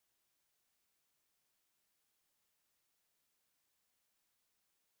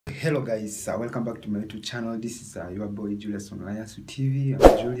Hello guys, welcome back to my YouTube channel. This is your boy Julius on Alliance TV.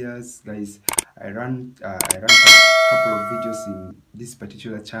 I'm Julius, guys. I run a couple of videos in this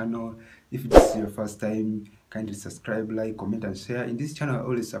particular channel. If this is your first time, kindly subscribe, like, comment, and share. In this channel, I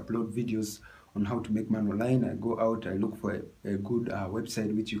always upload videos on how to make money online. I go out, I look for a good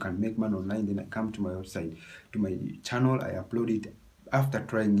website which you can make money online. Then I come to my website, to my channel. I upload it after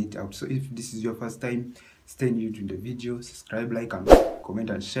trying it out. So if this is your first time, stay new to the video, subscribe, like, and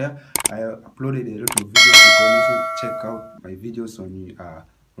comment and share. I uploaded a lot of videos. You can also check out my videos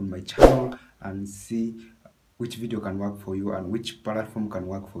on my channel and see which video can work for you and which platform can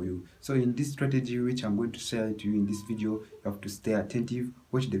work for you. So in this strategy which I'm going to share to you in this video, you have to stay attentive,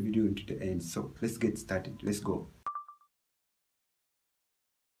 watch the video into the end. So let's get started. Let's go.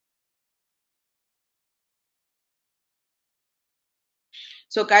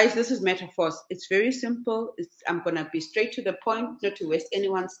 So guys, this is Metaphors. It's very simple. I'm going to be straight to the point, not to waste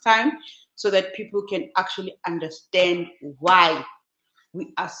anyone's time, so that people can actually understand why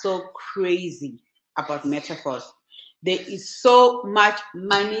we are so crazy about metaphors. There is so much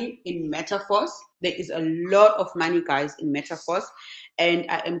money in metaphors. There is a lot of money, guys, in metaphors. And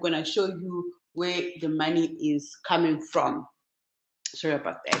I am going to show you where the money is coming from. Sorry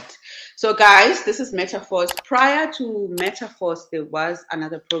about that. So guys, this is Metaphors. Prior to Metaphors, there was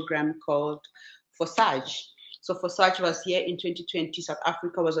another program called Forsage. So Forsage was here in 2020. South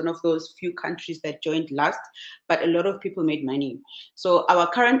Africa was one of those few countries that joined last, but a lot of people made money. So our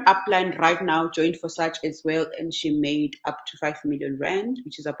current upline right now joined Forsage as well, and she made up to 5 million rand,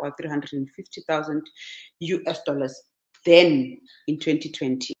 which is about 350,000 US dollars then in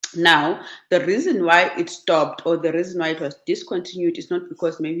 2020. Now, the reason why it stopped or the reason why it was discontinued is not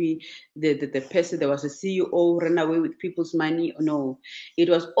because maybe the person, there was a CEO ran away with people's money. No, it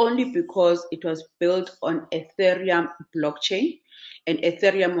was only because it was built on Ethereum blockchain. And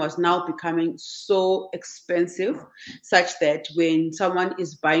Ethereum was now becoming so expensive such that when someone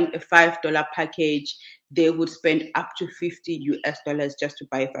is buying a $5 package, they would spend up to 50 US dollars just to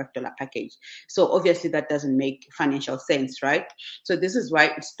buy a $5 package. So obviously that doesn't make financial sense, right? So this is why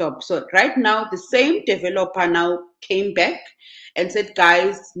it stopped. So right now, the same developer now came back and said,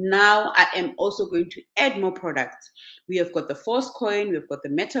 guys, now I am also going to add more products. We have got the Force coin, we've got the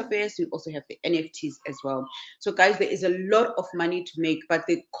metaverse, we also have the NFTs as well. So guys, there is a lot of money to make, but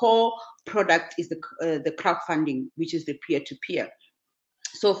the core product is the crowdfunding, which is the peer-to-peer.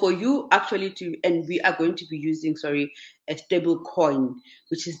 So for you actually to, and we are going to be using, a stable coin,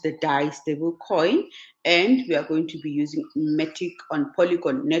 which is the DAI stable coin. And we are going to be using Matic on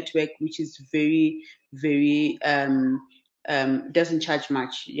Polygon network, which is very, very, doesn't charge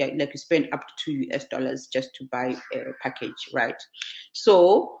much. Yeah, like you spend up to $2 US just to buy a package, right?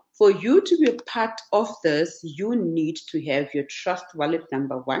 So for you to be a part of this, you need to have your Trust Wallet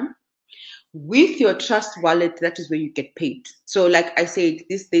number one. With your Trust Wallet, that is where you get paid. So like I said,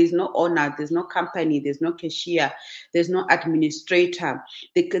 there's no owner, there's no company, there's no cashier, there's no administrator.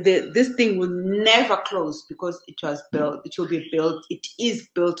 This thing will never close because it was built, it is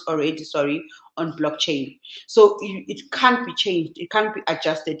built already, on blockchain. So it can't be changed, it can't be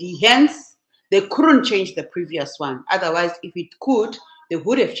adjusted. Hence, they couldn't change the previous one. Otherwise, if it could, they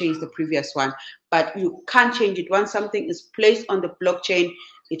would have changed the previous one. But you can't change it. Once something is placed on the blockchain,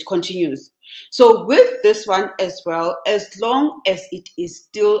 it continues. So with this one as well, as long as it is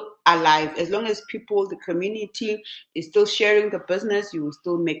still alive, as long as people, the community is still sharing the business, you will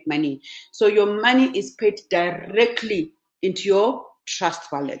still make money. So your money is paid directly into your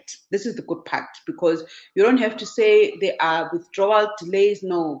Trust Wallet. This is the good part, because you don't have to say there are withdrawal delays.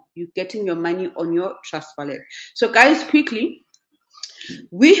 No, you're getting your money on your Trust Wallet. So guys, quickly,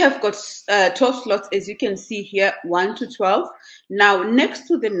 we have got 12 slots, as you can see here, 1 to 12. Now, next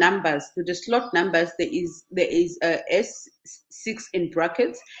to the numbers, to the slot numbers, there is S6 in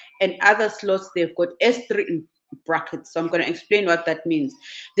brackets, and other slots, they've got S3 in brackets. So I'm going to explain what that means.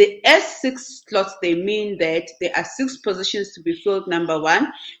 The S6 slots, they mean that there are 6 positions to be filled. Number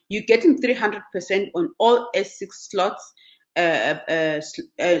one, you're getting 300% on all S6 slots.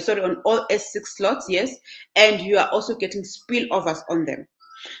 On all S6 slots, yes, and you are also getting spillovers on them.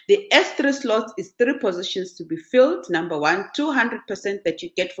 The S3 slots is 3 positions to be filled. Number one, 200% that you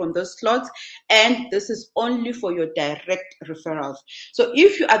get from those slots, and this is only for your direct referrals. So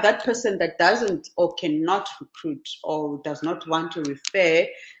if you are that person that doesn't or cannot recruit or does not want to refer,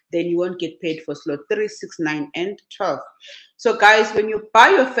 then you won't get paid for slot 3, 6, 9, and 12. So guys, when you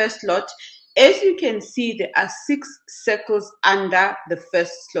buy your first slot, as you can see, there are 6 circles under the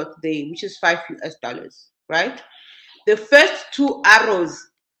first slot there, which is $5 US, right? The first 2 arrows,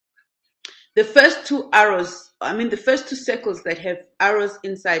 The first two arrows, the first two circles that have arrows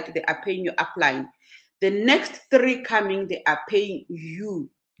inside, they are paying your upline. The next three coming, they are paying you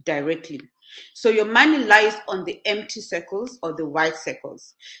directly. So your money lies on the empty circles or the white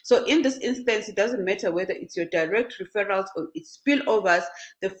circles. So in this instance, it doesn't matter whether it's your direct referrals or it's spillovers.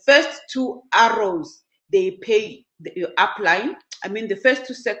 The first two arrows, they pay your upline. The first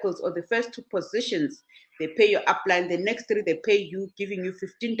two circles or the first two positions, they pay your upline. The next three, they pay you, giving you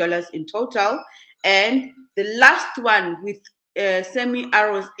 $15 in total. And the last one with semi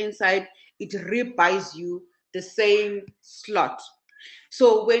arrows inside, it rebuys you the same slot.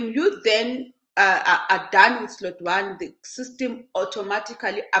 So when you then are done with slot one, the system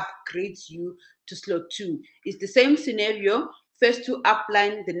automatically upgrades you to slot two. It's the same scenario. First two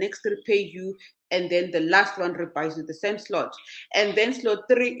upline, the next three pay you, and then the last one rebuys you the same slot. And then slot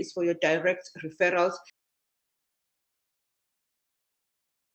three is for your direct referrals.